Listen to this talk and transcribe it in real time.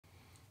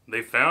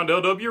They found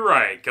LW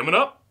Wright. Coming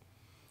up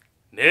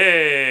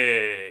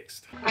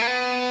next.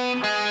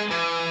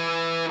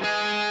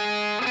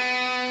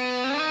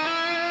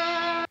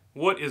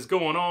 What is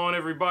going on,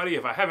 everybody?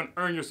 If I haven't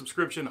earned your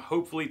subscription,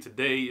 hopefully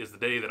today is the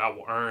day that I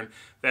will earn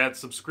that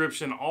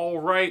subscription. All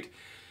right.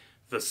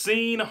 The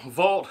Scene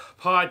Vault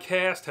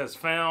podcast has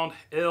found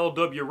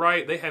LW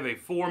Wright. They have a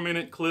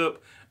 4-minute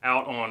clip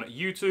out on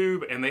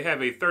YouTube, and they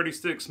have a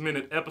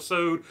 36-minute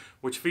episode,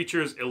 which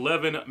features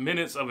 11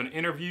 minutes of an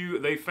interview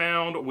they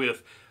found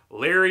with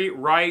Larry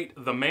Wright,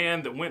 the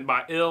man that went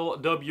by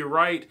LW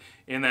Wright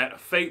in that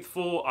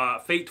fateful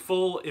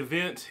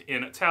event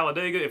in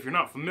Talladega. If you're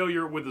not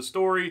familiar with the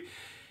story,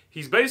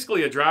 he's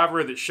basically a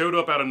driver that showed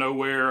up out of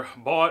nowhere,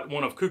 bought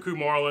one of Cuckoo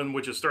Marlin,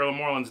 which is Sterling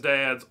Marlin's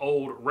dad's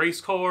old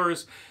race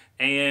cars,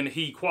 and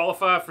he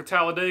qualified for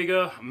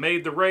Talladega,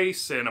 made the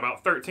race, and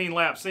about 13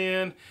 laps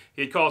in,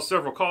 he had caused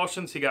several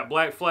cautions, he got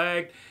black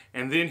flagged,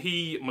 and then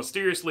he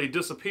mysteriously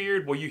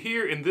disappeared. Well, you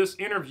hear in this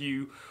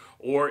interview,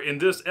 or in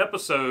this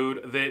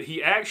episode, that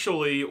he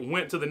actually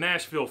went to the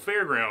Nashville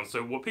Fairgrounds.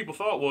 So what people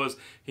thought was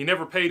he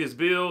never paid his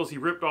bills, he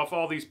ripped off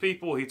all these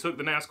people, he took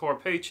the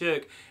NASCAR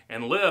paycheck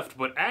and left,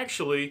 but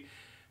actually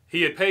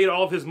he had paid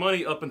all of his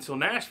money up until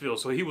Nashville.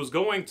 So he was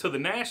going to the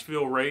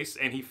Nashville race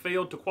and he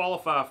failed to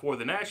qualify for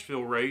the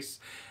Nashville race.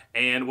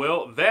 And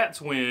well,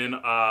 that's when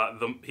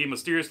he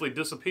mysteriously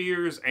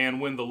disappears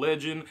and when the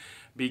legend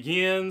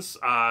begins.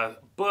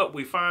 But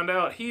we find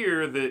out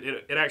here that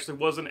it actually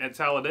wasn't at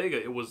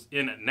Talladega. It was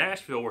in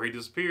Nashville where he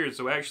disappeared.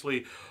 So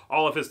actually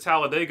all of his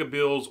Talladega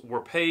bills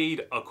were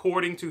paid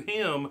according to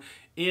him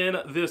in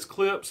this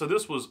clip. So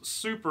this was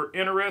super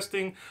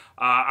interesting.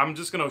 I'm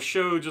just going to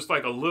show just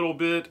like a little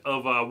bit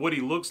of what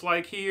he looks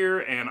like here,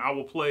 and I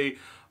will play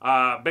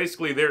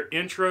basically their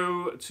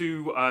intro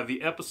to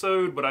the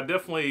episode. But I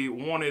definitely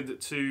wanted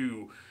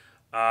to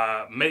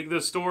make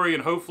this story,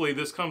 and hopefully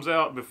this comes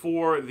out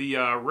before the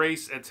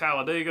race at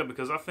Talladega,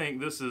 because I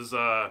think this is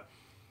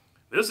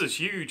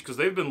huge, because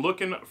they've been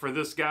looking for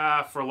this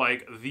guy for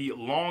like the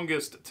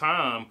longest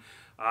time.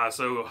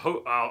 So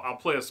I'll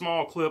play a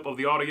small clip of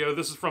the audio.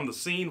 This is from the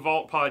Scene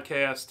Vault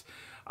podcast.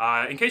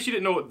 In case you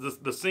didn't know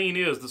what the Scene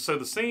is, so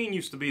the Scene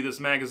used to be this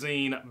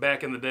magazine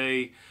back in the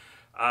day,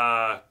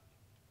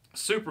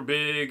 super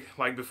big,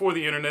 like before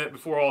the internet,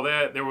 before all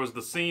that. There was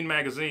the Scene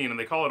magazine, and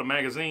they call it a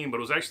magazine, but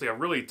it was actually a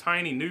really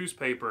tiny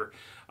newspaper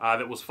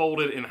that was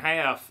folded in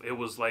half. It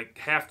was like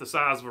half the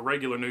size of a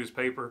regular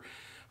newspaper.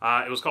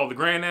 It was called the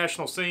Grand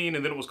National Scene,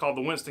 and then it was called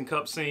the Winston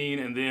Cup Scene,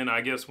 and then I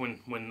guess when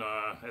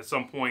at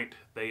some point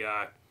they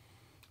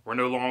were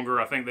no longer,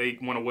 I think they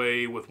went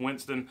away with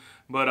Winston,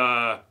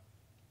 but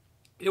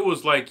it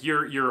was like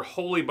your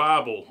holy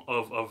Bible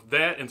of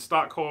that and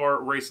Stock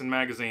Car Racing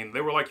Magazine.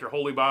 They were like your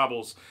holy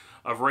Bibles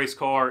of race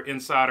car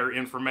insider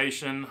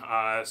information,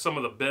 some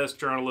of the best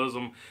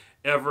journalism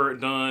ever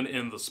done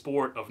in the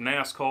sport of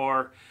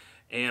NASCAR.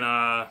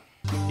 And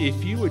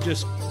if you would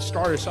just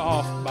start us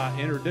off by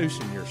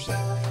introducing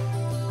yourself.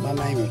 My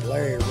name is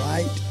Larry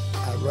Wright.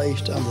 I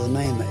raced under the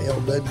name of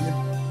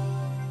LW.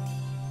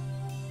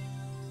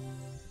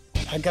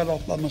 I got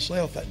off by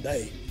myself that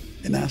day,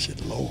 and I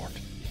said, Lord,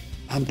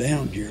 I'm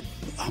down here.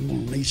 I'm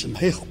going to need some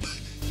help.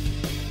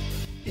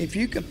 If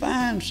you could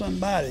find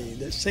somebody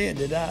that said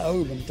that I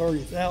owed them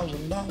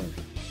 $30,000,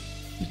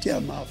 you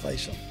tell them I'll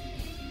face them.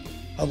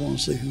 I want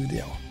to see who they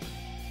are,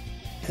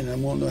 and I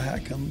want to know how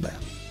it come about.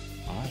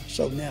 All right.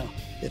 So now,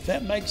 if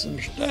that makes them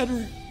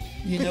stutter,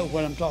 you know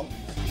what I'm talking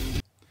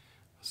about.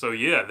 So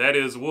yeah, that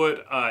is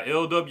what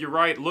LW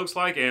Wright looks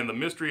like, and the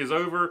mystery is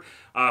over.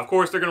 Of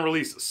course, they're going to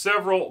release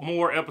several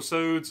more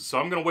episodes, so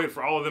I'm going to wait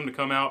for all of them to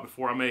come out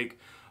before I make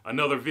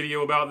another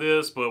video about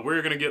this, but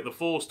we're going to get the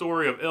full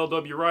story of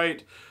LW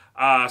Wright.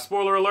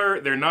 Spoiler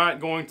alert, they're not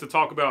going to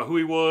talk about who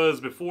he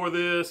was before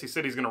this. He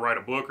said he's going to write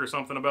a book or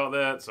something about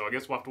that, so I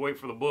guess we'll have to wait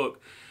for the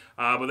book.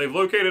 But they've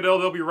located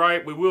LW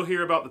Wright. We will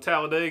hear about the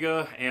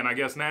Talladega and I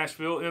guess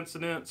Nashville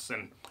incidents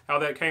and how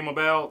that came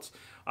about.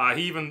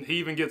 He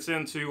even gets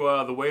into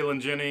the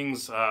Waylon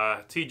Jennings,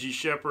 T.G.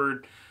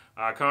 Shepard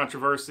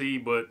controversy,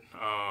 but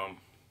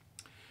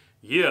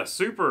yeah,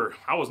 super.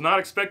 I was not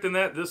expecting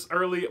that this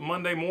early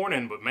Monday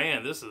morning, but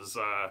man, this is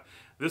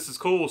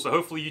cool. So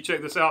hopefully you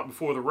check this out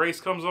before the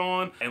race comes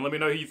on, and let me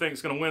know who you think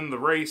is going to win the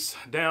race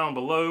down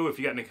below. If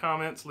you got any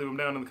comments, leave them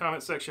down in the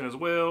comment section as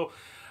well.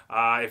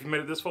 If you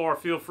made it this far,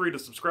 feel free to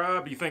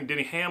subscribe. Do you think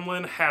Denny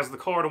Hamlin has the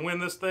car to win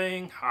this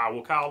thing?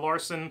 Will Kyle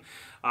Larson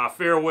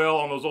fare well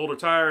on those older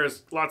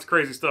tires? Lots of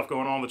crazy stuff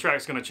going on. The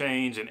track's going to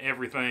change and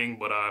everything.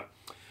 But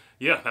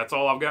yeah, that's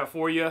all I've got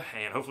for you.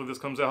 And hopefully this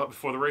comes out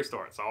before the race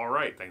starts. All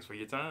right. Thanks for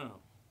your time.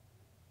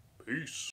 Peace.